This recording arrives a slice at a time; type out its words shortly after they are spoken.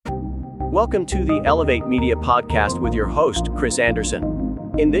Welcome to the Elevate Media Podcast with your host, Chris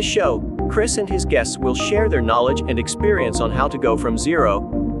Anderson. In this show, Chris and his guests will share their knowledge and experience on how to go from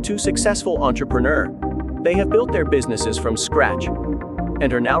zero to successful entrepreneur. They have built their businesses from scratch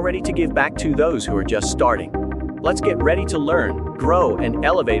and are now ready to give back to those who are just starting. Let's get ready to learn, grow, and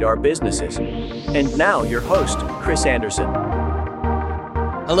elevate our businesses. And now, your host, Chris Anderson.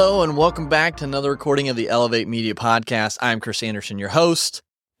 Hello, and welcome back to another recording of the Elevate Media Podcast. I'm Chris Anderson, your host,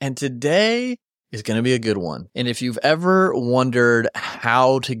 and today is going to be a good one. And if you've ever wondered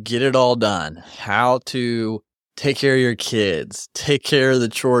how to get it all done, how to take care of your kids, take care of the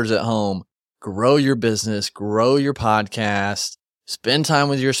chores at home, grow your business, grow your podcast, spend time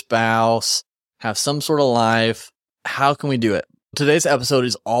with your spouse, have some sort of life, how can we do it? Today's episode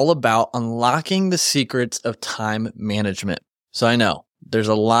is all about unlocking the secrets of time management. So I know there's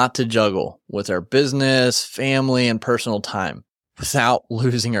a lot to juggle with our business, family, and personal time without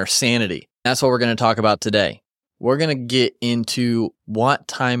losing our sanity. That's what we're going to talk about today. We're going to get into what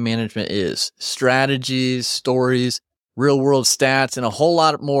time management is, strategies, stories, real world stats, and a whole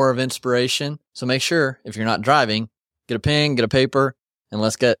lot more of inspiration. So make sure, if you're not driving, get a pen, get a paper, and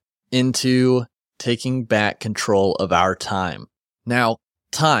let's get into taking back control of our time. Now,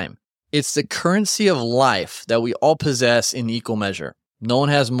 time. It's the currency of life that we all possess in equal measure. No one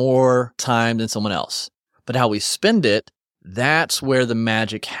has more time than someone else. But how we spend it, that's where the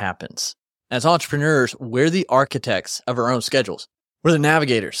magic happens. As entrepreneurs, we're the architects of our own schedules. We're the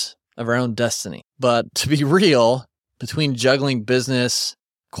navigators of our own destiny. But to be real, between juggling business,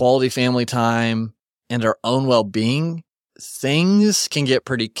 quality family time, and our own well-being, things can get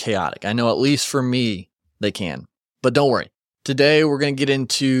pretty chaotic. I know at least for me, they can. But don't worry. Today, we're going to get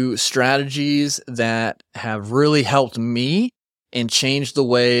into strategies that have really helped me and changed the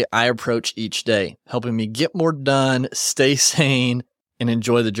way I approach each day, helping me get more done, stay sane, and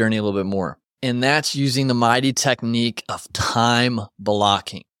enjoy the journey a little bit more. And that's using the mighty technique of time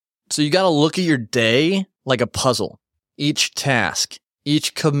blocking. So you got to look at your day like a puzzle. Each task,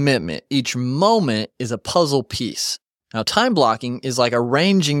 each commitment, each moment is a puzzle piece. Now, time blocking is like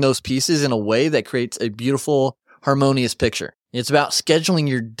arranging those pieces in a way that creates a beautiful, harmonious picture. It's about scheduling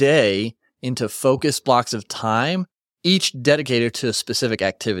your day into focused blocks of time, each dedicated to a specific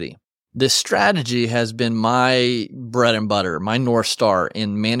activity. This strategy has been my bread and butter, my North Star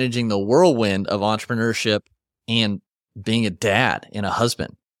in managing the whirlwind of entrepreneurship and being a dad and a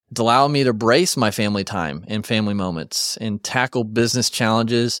husband. It's allowed me to brace my family time and family moments and tackle business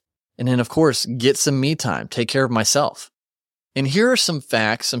challenges. And then, of course, get some me time, take care of myself. And here are some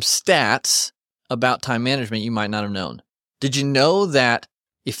facts, some stats about time management you might not have known. Did you know that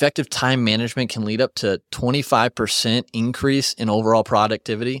effective time management can lead up to 25% increase in overall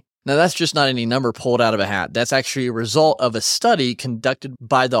productivity? Now, that's just not any number pulled out of a hat. That's actually a result of a study conducted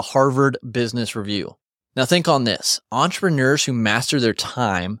by the Harvard Business Review. Now, think on this. Entrepreneurs who master their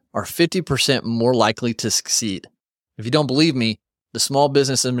time are 50% more likely to succeed. If you don't believe me, the Small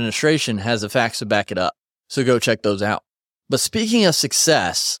Business Administration has the facts to back it up. So go check those out. But speaking of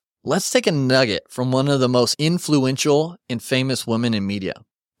success, let's take a nugget from one of the most influential and famous women in media,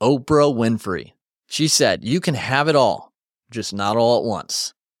 Oprah Winfrey. She said, "You can have it all, just not all at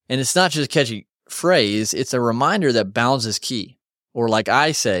once." And it's not just a catchy phrase, it's a reminder that balance is key, or like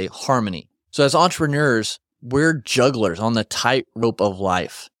I say, harmony. So as entrepreneurs, we're jugglers on the tightrope of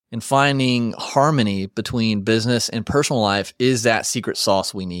life, and finding harmony between business and personal life is that secret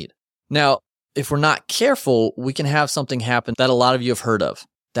sauce we need. Now, if we're not careful, we can have something happen that a lot of you have heard of,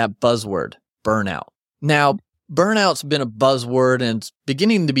 that buzzword, burnout. Now, burnout's been a buzzword and it's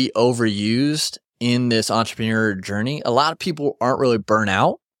beginning to be overused in this entrepreneur journey. A lot of people aren't really burnt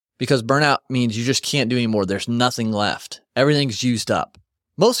out because burnout means you just can't do anymore. There's nothing left. Everything's used up.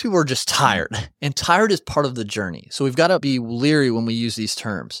 Most people are just tired, and tired is part of the journey. So we've got to be leery when we use these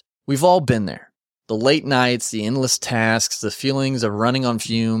terms. We've all been there. The late nights, the endless tasks, the feelings of running on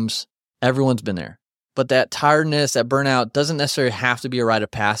fumes, everyone's been there. But that tiredness, that burnout doesn't necessarily have to be a rite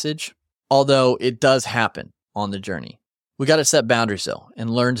of passage, although it does happen on the journey. We got to set boundaries though and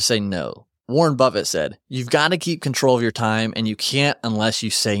learn to say no. Warren Buffett said, "You've got to keep control of your time and you can't unless you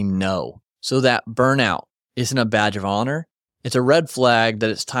say no." So that burnout isn't a badge of honor. It's a red flag that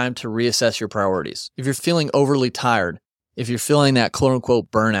it's time to reassess your priorities. If you're feeling overly tired, if you're feeling that quote unquote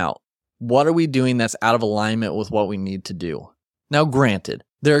burnout, what are we doing that's out of alignment with what we need to do? Now, granted,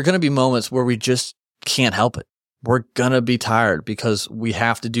 there are going to be moments where we just can't help it. We're going to be tired because we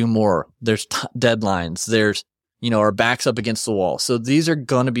have to do more. There's deadlines. There's, our backs up against the wall. So these are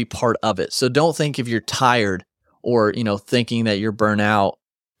going to be part of it. So don't think if you're tired or, thinking that you're burnt out,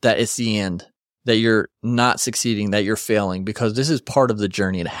 that it's the end, that you're not succeeding, that you're failing, because this is part of the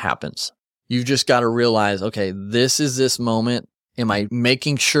journey. It happens. You've just got to realize, okay, this is this moment. Am I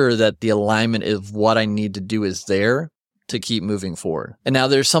making sure that the alignment of what I need to do is there to keep moving forward? And now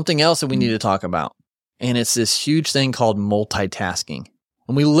there's something else that we need to talk about. And it's this huge thing called multitasking.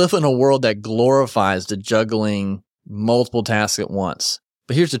 And we live in a world that glorifies the juggling multiple tasks at once.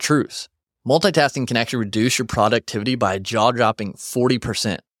 But here's the truth. Multitasking can actually reduce your productivity by a jaw-dropping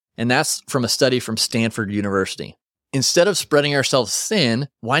 40%. And that's from a study from Stanford University. Instead of spreading ourselves thin,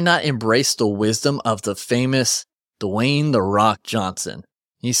 why not embrace the wisdom of the famous Dwayne "The Rock" Johnson?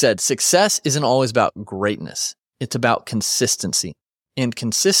 He said, success isn't always about greatness. It's about consistency. And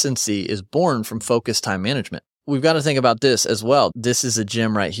consistency is born from focused time management. We've got to think about this as well. This is a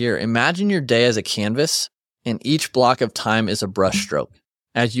gem right here. Imagine your day as a canvas, and each block of time is a brushstroke.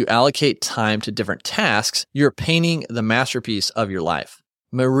 As you allocate time to different tasks, you're painting the masterpiece of your life.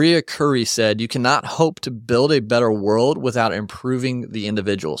 Maria Curie said, you cannot hope to build a better world without improving the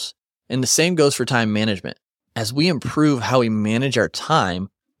individuals. And the same goes for time management. As we improve how we manage our time,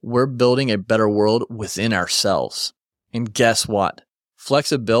 we're building a better world within ourselves. And guess what?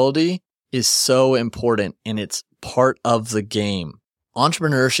 Flexibility is so important, and it's part of the game.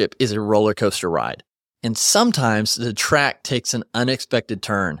 Entrepreneurship is a roller coaster ride, and sometimes the track takes an unexpected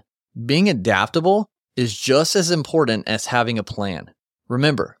turn. Being adaptable is just as important as having a plan.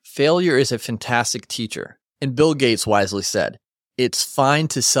 Remember, failure is a fantastic teacher. And Bill Gates wisely said, it's fine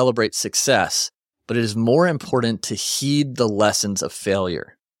to celebrate success, but it is more important to heed the lessons of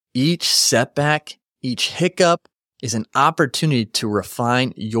failure. Each setback, each hiccup is an opportunity to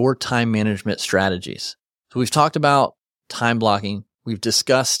refine your time management strategies. So we've talked about time blocking. We've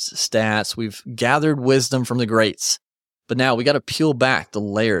discussed stats. We've gathered wisdom from the greats. But now we got to peel back the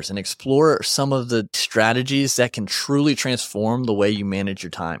layers and explore some of the strategies that can truly transform the way you manage your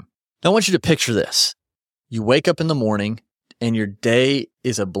time. Now I want you to picture this. You wake up in the morning and your day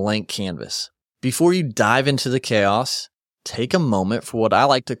is a blank canvas. Before you dive into the chaos, take a moment for what I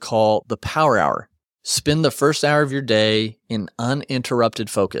like to call the power hour. Spend the first hour of your day in uninterrupted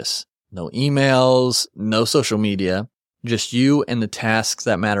focus. No emails, no social media, just you and the tasks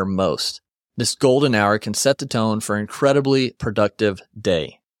that matter most. This golden hour can set the tone for an incredibly productive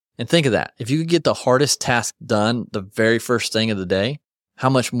day. And think of that. If you could get the hardest task done the very first thing of the day, how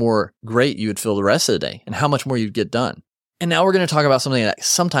much more great you would feel the rest of the day and how much more you'd get done. And now we're going to talk about something that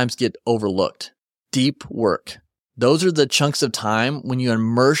sometimes get overlooked. Deep work. Those are the chunks of time when you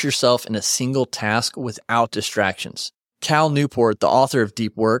immerse yourself in a single task without distractions. Cal Newport, the author of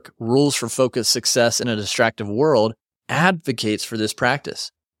Deep Work, Rules for Focused Success in a Distractive World, advocates for this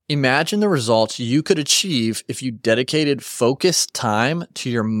practice. Imagine the results you could achieve if you dedicated focused time to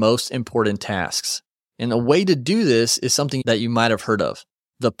your most important tasks. And a way to do this is something that you might have heard of,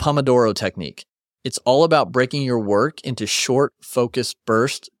 the Pomodoro technique. It's all about breaking your work into short, focused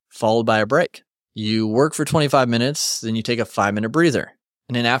bursts followed by a break. You work for 25 minutes, then you take a 5-minute breather.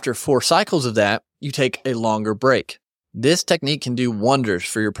 And then after 4 cycles of that, you take a longer break. This technique can do wonders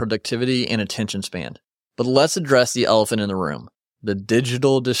for your productivity and attention span. But let's address the elephant in the room, the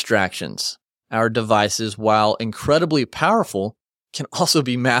digital distractions. Our devices, while incredibly powerful, can also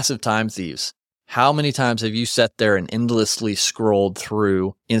be massive time thieves. How many times have you sat there and endlessly scrolled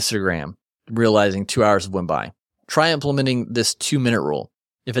through Instagram, realizing 2 hours went by? Try implementing this 2-minute rule.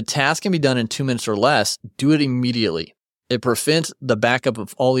 If a task can be done in 2 minutes or less, do it immediately. It prevents the backup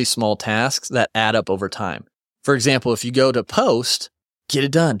of all these small tasks that add up over time. For example, if you go to post, get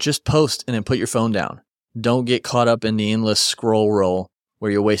it done. Just post and then put your phone down. Don't get caught up in the endless scroll roll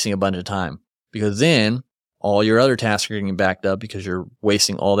where you're wasting a bunch of time, because then all your other tasks are getting backed up because you're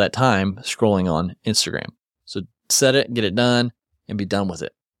wasting all that time scrolling on Instagram. So set it, get it done, and be done with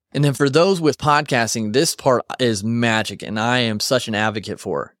it. And then for those with podcasting, this part is magic, and I am such an advocate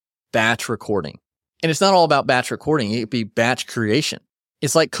for batch recording. And it's not all about batch recording. It could be batch creation.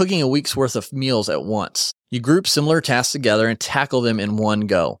 It's like cooking a week's worth of meals at once. You group similar tasks together and tackle them in one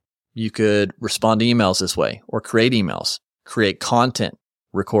go. You could respond to emails this way, or create emails, create content,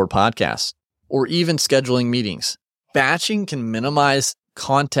 record podcasts, or even scheduling meetings. Batching can minimize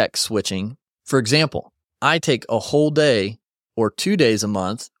context switching. For example, I take a whole day or 2 days a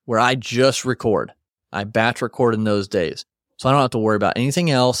month where I just record. I batch record in those days. So I don't have to worry about anything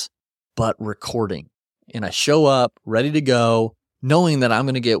else but recording. And I show up ready to go, knowing that I'm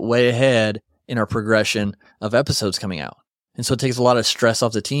going to get way ahead in our progression of episodes coming out. And so it takes a lot of stress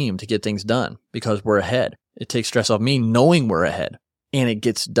off the team to get things done because we're ahead. It takes stress off me knowing we're ahead, and it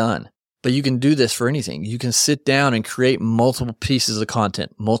gets done. But you can do this for anything. You can sit down and create multiple pieces of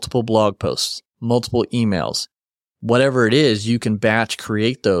content, multiple blog posts, multiple emails. Whatever it is, you can batch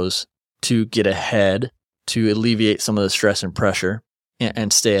create those to get ahead, to alleviate some of the stress and pressure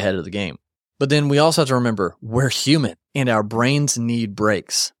and stay ahead of the game. But then we also have to remember we're human and our brains need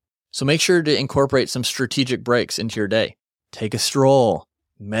breaks. So make sure to incorporate some strategic breaks into your day. Take a stroll,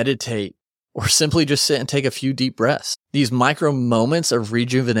 meditate, or simply just sit and take a few deep breaths. These micro moments of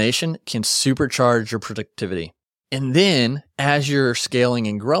rejuvenation can supercharge your productivity. And then, as you're scaling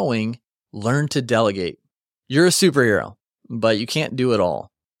and growing, learn to delegate. You're a superhero, but you can't do it all.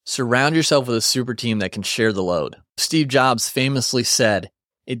 Surround yourself with a super team that can share the load. Steve Jobs famously said,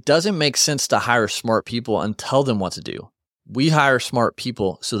 "It doesn't make sense to hire smart people and tell them what to do. We hire smart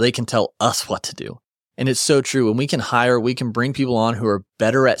people so they can tell us what to do." And it's so true. When we can bring people on who are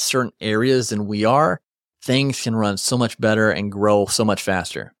better at certain areas than we are, things can run so much better and grow so much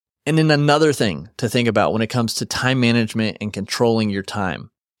faster. And then another thing to think about when it comes to time management and controlling your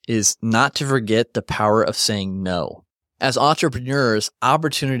time is not to forget the power of saying no. As entrepreneurs,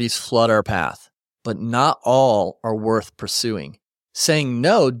 opportunities flood our path, but not all are worth pursuing. Saying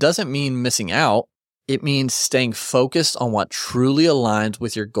no doesn't mean missing out. It means staying focused on what truly aligns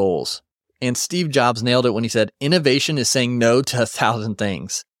with your goals. And Steve Jobs nailed it when he said, innovation is saying no to 1,000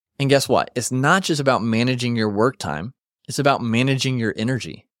 things. And guess what? It's not just about managing your work time. It's about managing your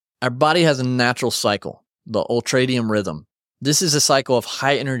energy. Our body has a natural cycle, the ultradian rhythm. This is a cycle of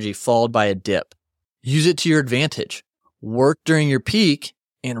high energy followed by a dip. Use it to your advantage. Work during your peak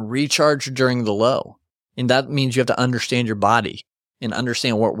and recharge during the low. And that means you have to understand your body and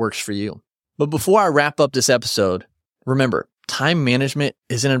understand what works for you. But before I wrap up this episode, remember, time management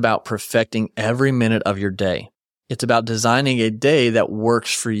isn't about perfecting every minute of your day. It's about designing a day that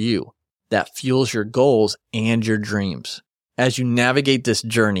works for you, that fuels your goals and your dreams. As you navigate this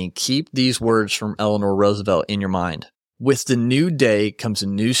journey, keep these words from Eleanor Roosevelt in your mind. With the new day comes a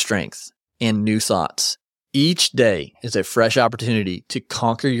new strength and new thoughts. Each day is a fresh opportunity to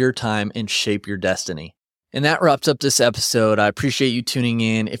conquer your time and shape your destiny. And that wraps up this episode. I appreciate you tuning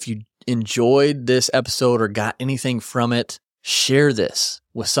in. If you enjoyed this episode or got anything from it, share this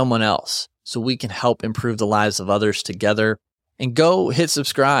with someone else so we can help improve the lives of others together. And go hit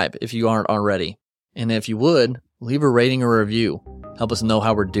subscribe if you aren't already. And if you would, leave a rating or review. Help us know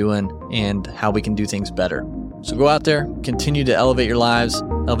how we're doing and how we can do things better. So go out there, continue to elevate your lives,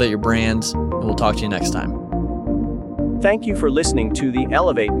 elevate your brands, and we'll talk to you next time. Thank you for listening to the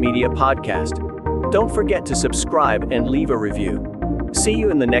Elevate Media Podcast. Don't forget to subscribe and leave a review. See you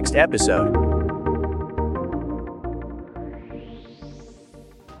in the next episode.